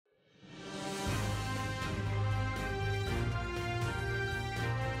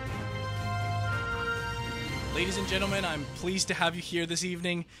Ladies and gentlemen, I'm pleased to have you here this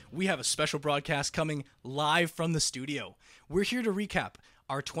evening. We have a special broadcast coming live from the studio. We're here to recap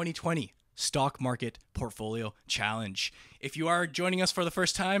our 2020 Stock Market Portfolio Challenge. If you are joining us for the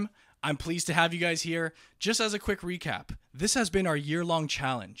first time, I'm pleased to have you guys here. Just as a quick recap, this has been our year-long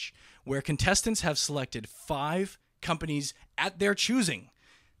challenge where contestants have selected 5 companies at their choosing,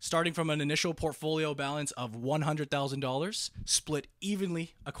 starting from an initial portfolio balance of $100,000, split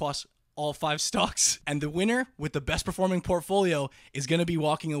evenly across all 5 stocks. And the winner with the best performing portfolio is going to be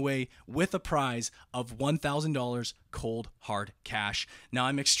walking away with a prize of $1,000 cold hard cash. Now,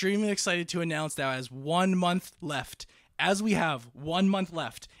 I'm extremely excited to announce that as 1 month left, as we have 1 month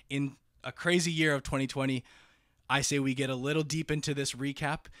left in a crazy year of 2020, I say we get a little deep into this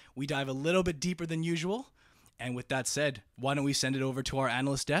recap. We dive a little bit deeper than usual. And with that said, why don't we send it over to our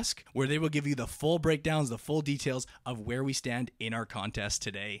analyst desk where they will give you the full breakdowns, the full details of where we stand in our contest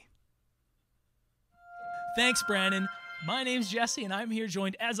today. Thanks, Brandon. My name's Jesse, and I'm here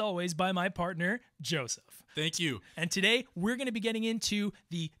joined, as always, by my partner, Joseph. Thank you. And today, we're going to be getting into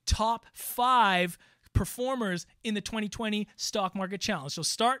the top 5 performers in the 2020 Stock Market Challenge. So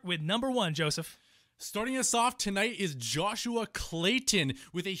start with number 1, Joseph. Starting us off tonight is Joshua Clayton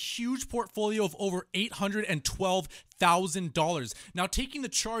with a huge portfolio of over $812,000. Now, taking the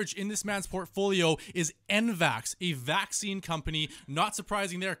charge in this man's portfolio is NVAX, a vaccine company. Not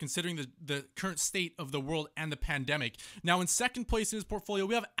surprising there, considering the current state of the world and the pandemic. Now, in second place in his portfolio,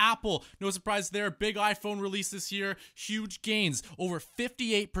 we have Apple. No surprise there. Big iPhone release this year. Huge gains, over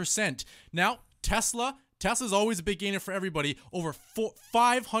 58%. Now, Tesla's always a big gainer for everybody. Over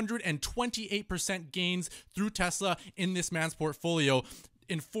 528% gains through Tesla in this man's portfolio.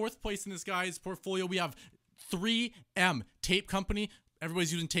 In fourth place in this guy's portfolio, we have 3M, tape company.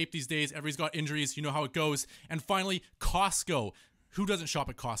 Everybody's using tape these days. Everybody's got injuries. You know how it goes. And finally, Costco. Who doesn't shop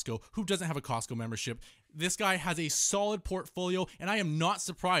at Costco? Who doesn't have a Costco membership? This guy has a solid portfolio, and I am not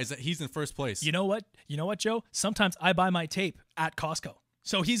surprised that he's in first place. You know what, Joe? Sometimes I buy my tape at Costco.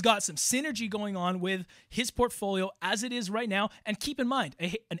 So he's got some synergy going on with his portfolio as it is right now. And keep in mind,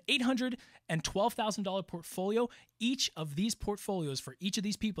 an $812,000 portfolio, each of these portfolios for each of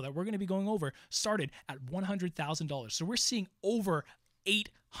these people that we're going to be going over started at $100,000. So we're seeing over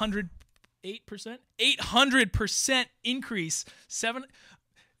 800% increase.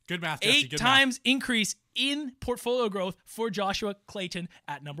 Good math, Jesse. 8 times increase in portfolio growth for Joshua Clayton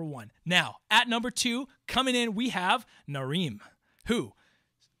at number 1. Now, at number 2, coming in, we have Nareem, who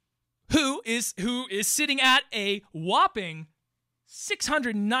is sitting at a whopping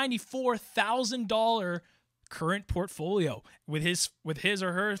 $694,000 current portfolio. With his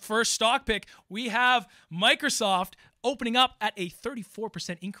or her first stock pick, we have Microsoft opening up at a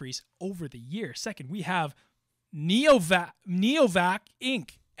 34% increase over the year. Second, we have Neovac Inc.,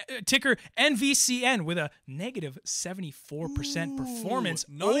 ticker NVCN, with a negative 74% performance.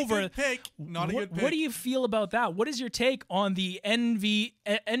 Not a good pick. Not a good pick. What do you feel about that? What is your take on the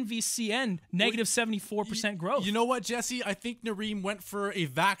NVCN negative 74% growth? You know what, Jesse? I think Nareem went for a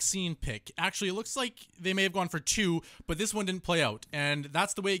vaccine pick. Actually, it looks like they may have gone for 2, but this one didn't play out. And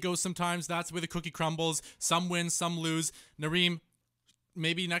that's the way it goes sometimes. That's the way the cookie crumbles. Some win, some lose. Nareem,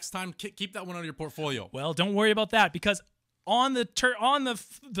 maybe next time, keep that one out of your portfolio. Well, don't worry about that, because on the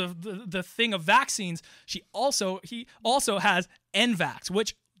thing of vaccines, he also has NVAX,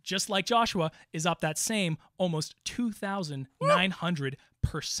 which, just like Joshua, is up that same almost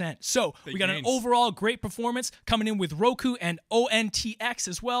 2,900%. So we got an overall great performance coming in with Roku and ONTX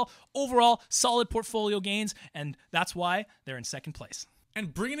as well. Overall, solid portfolio gains, and that's why they're in second place.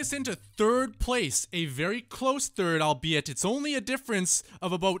 And bringing us into third place, a very close third, albeit it's only a difference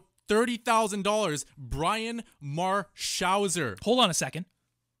of about $30,000, Brian Marschauser. Hold on a second.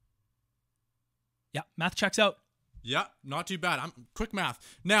 Yeah, math checks out. Yeah, not too bad. Quick math.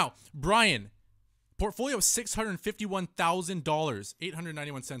 Now, Brian, portfolio of $651,000,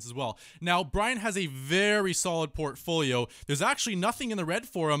 891 cents as well. Now, Brian has a very solid portfolio. There's actually nothing in the red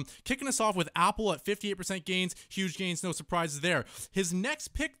for him. Kicking us off with Apple at 58% gains. Huge gains, no surprises there. His next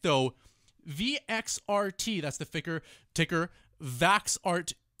pick, though, VXRT, that's the ticker,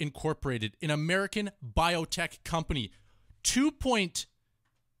 VaxArt Incorporated, an American biotech company.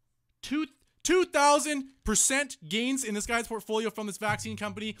 2,000% gains in this guy's portfolio from this vaccine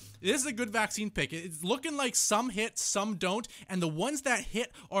company. This is a good vaccine pick. It's looking like some hit, some don't, and the ones that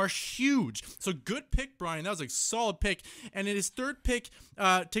hit are huge. So good pick, Brian. That was a solid pick. And in his third pick,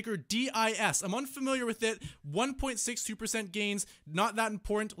 ticker DIS. I'm unfamiliar with it. 1.62% gains. Not that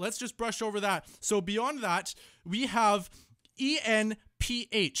important. Let's just brush over that. So beyond that, we have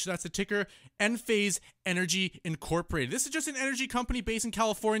EPH, that's the ticker, Enphase Energy Incorporated. This is just an energy company based in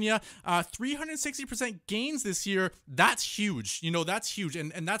California. 360% gains this year. That's huge. You know, that's huge.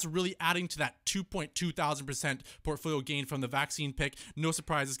 And that's really adding to that 2,200% portfolio gain from the vaccine pick. No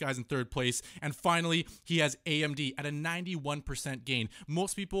surprise, this guy's in third place. And finally, he has AMD at a 91% gain.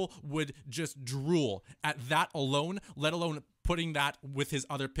 Most people would just drool at that alone, let alone putting that with his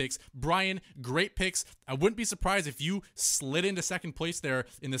other picks. Brian, great picks. I wouldn't be surprised if you slid into second place there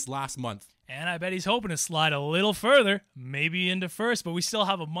in this last month. And I bet he's hoping to slide a little further, maybe into first, but we still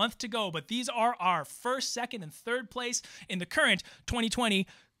have a month to go. But these are our first, second, and third place in the current 2020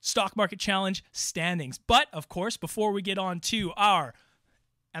 Stock Market Challenge standings. But, of course, before we get on to our...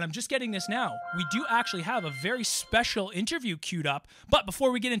 And I'm just getting this now. We do actually have a very special interview queued up. But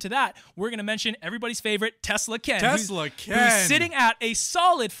before we get into that, we're going to mention everybody's favorite, Tesla Ken. Ken. Who's sitting at a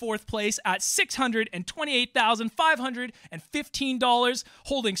solid fourth place at $628,515,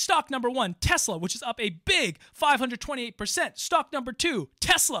 holding stock number 1, Tesla, which is up a big 528%. Stock number 2,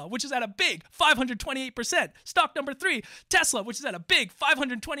 Tesla, which is at a big 528%. Stock number 3, Tesla, which is at a big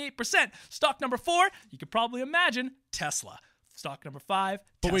 528%. Stock number 4, you could probably imagine, Tesla. Stock number 5,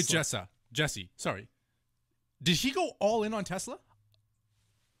 But Tesla. wait, Jesse, sorry. Did he go all in on Tesla?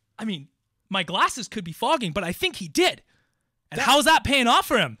 I mean, my glasses could be fogging, but I think he did. And how's that paying off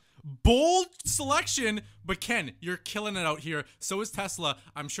for him? Bold selection, but Ken, you're killing it out here. So is Tesla.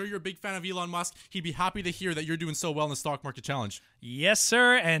 I'm sure you're a big fan of Elon Musk. He'd be happy to hear that you're doing so well in the Stock Market Challenge. Yes,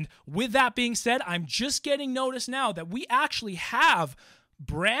 sir. And with that being said, I'm just getting notice now that we actually have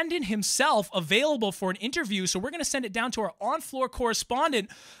Brandon himself available for an interview. So we're going to send it down to our on-floor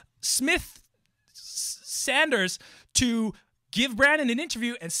correspondent, Smith Sanders, to give Brandon an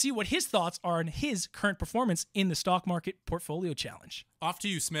interview and see what his thoughts are on his current performance in the Stock Market Portfolio Challenge. Off to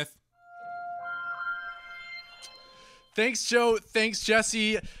you, Smith. Thanks, Joe. Thanks,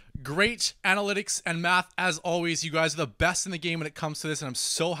 Jesse. Great analytics and math as always. You guys are the best in the game when it comes to this, and I'm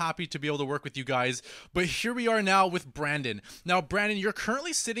so happy to be able to work with you guys. But here we are now with Brandon. Now, Brandon, you're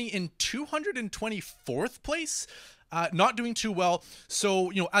currently sitting in 224th place. Not doing too well. So,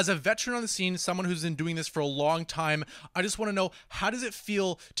 you know, as a veteran on the scene, someone who's been doing this for a long time, I just want to know, how does it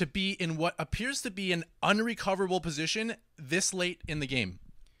feel to be in what appears to be an unrecoverable position this late in the game?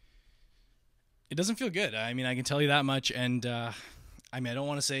 It doesn't feel good. I mean, I can tell you that much. And I mean, I don't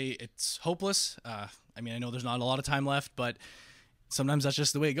want to say it's hopeless. I mean, I know there's not a lot of time left, but sometimes that's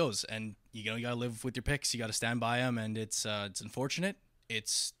just the way it goes. And you know, you gotta live with your picks. You gotta stand by them, and it's unfortunate.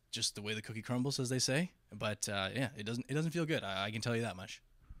 It's just the way the cookie crumbles, as they say. But yeah, it doesn't feel good. I can tell you that much.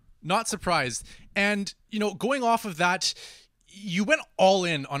 Not surprised. And you know, going off of that, you went all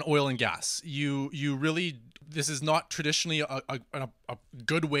in on oil and gas. You really. This is not traditionally a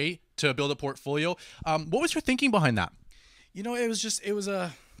good way to build a portfolio. What was your thinking behind that? You know, I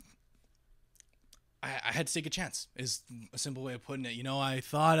had to take a chance, is a simple way of putting it. You know, I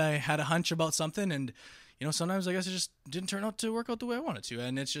thought I had a hunch about something, and, you know, sometimes I guess it just didn't turn out to work out the way I wanted to.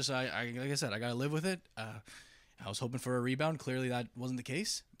 And it's just, like I said, I got to live with it. I was hoping for a rebound. Clearly that wasn't the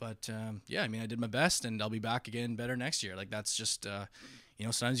case. But, yeah, I mean, I did my best, and I'll be back again better next year. Like, that's just, you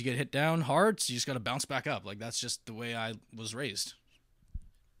know, sometimes you get hit down hard, so you just got to bounce back up. Like, that's just the way I was raised.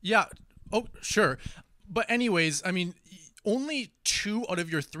 Yeah. Oh, sure. But anyways, I mean, only 2 out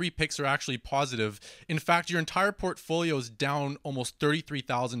of your 3 picks are actually positive. In fact, your entire portfolio is down almost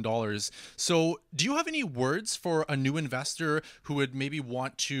 $33,000. So do you have any words for a new investor who would maybe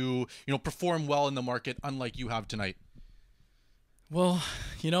want to, you know, perform well in the market unlike you have tonight? Well,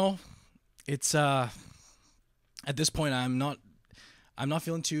 you know, it's at this point I'm not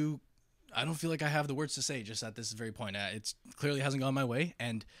feeling too. I don't feel like I have the words to say just at this very point. It's clearly hasn't gone my way,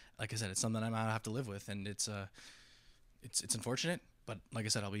 and like I said, it's something I might have to live with, and it's unfortunate, but like I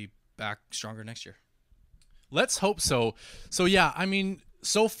said, I'll be back stronger next year. Let's hope so. So yeah, I mean,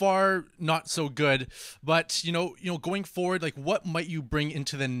 so far not so good, but you know, going forward, like, what might you bring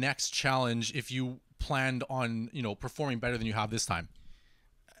into the next challenge if you planned on, you know, performing better than you have this time?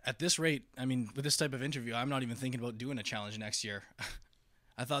 At this rate, I mean, with this type of interview, I'm not even thinking about doing a challenge next year.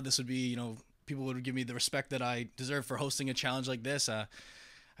 I thought this would be, you know, people would give me the respect that I deserve for hosting a challenge like this. I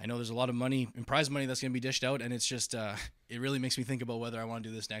know there's a lot of money and prize money that's going to be dished out, and it's just, it really makes me think about whether I want to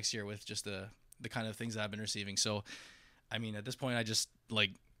do this next year with just the kind of things that I've been receiving. So, I mean, at this point, I just want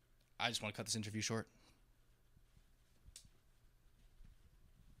to cut this interview short.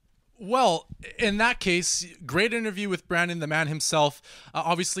 Well, in that case, great interview with Brandon, the man himself.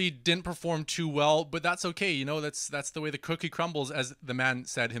 Obviously didn't perform too well, but that's okay. You know, that's the way the cookie crumbles, as the man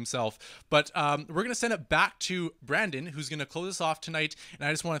said himself. But we're going to send it back to Brandon, who's going to close us off tonight. And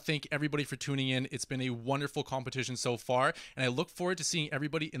I just want to thank everybody for tuning in. It's been a wonderful competition so far, and I look forward to seeing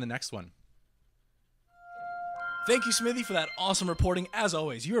everybody in the next one. Thank you, Smithy, for that awesome reporting. As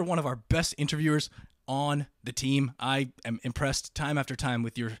always, you are one of our best interviewers on the team. I am impressed time after time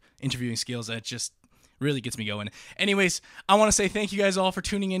with your interviewing skills. That just really gets me going. Anyways, I want to say thank you guys all for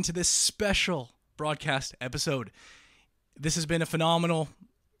tuning into this special broadcast episode. This has been a phenomenal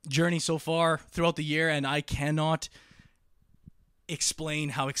journey so far throughout the year, and I cannot explain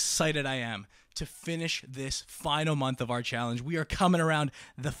how excited I am to finish this final month of our challenge. We are coming around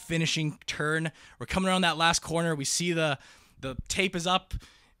the finishing turn. We're coming around that last corner. We see the tape is up.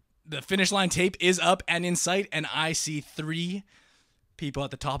 The finish line tape is up and in sight, and I see 3 people at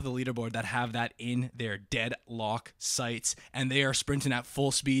the top of the leaderboard that have that in their deadlock sights, and they are sprinting at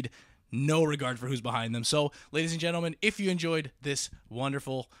full speed, no regard for who's behind them. So, ladies and gentlemen, if you enjoyed this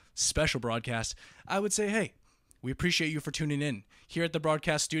wonderful special broadcast, I would say, hey, we appreciate you for tuning in. Here at the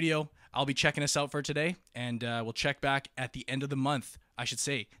broadcast studio, I'll be checking us out for today, and we'll check back at the end of the month, I should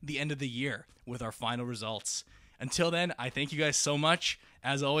say, the end of the year, with our final results. Until then, I thank you guys so much.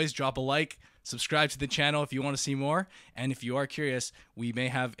 As always, drop a like, subscribe to the channel if you want to see more, and if you are curious, we may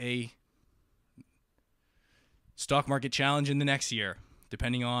have a stock market challenge in the next year,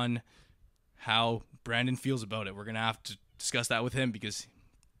 depending on how Brandon feels about it. We're going to have to discuss that with him, because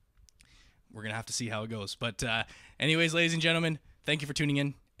we're going to have to see how it goes. But anyways, ladies and gentlemen, thank you for tuning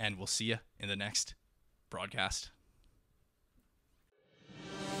in, and we'll see you in the next broadcast.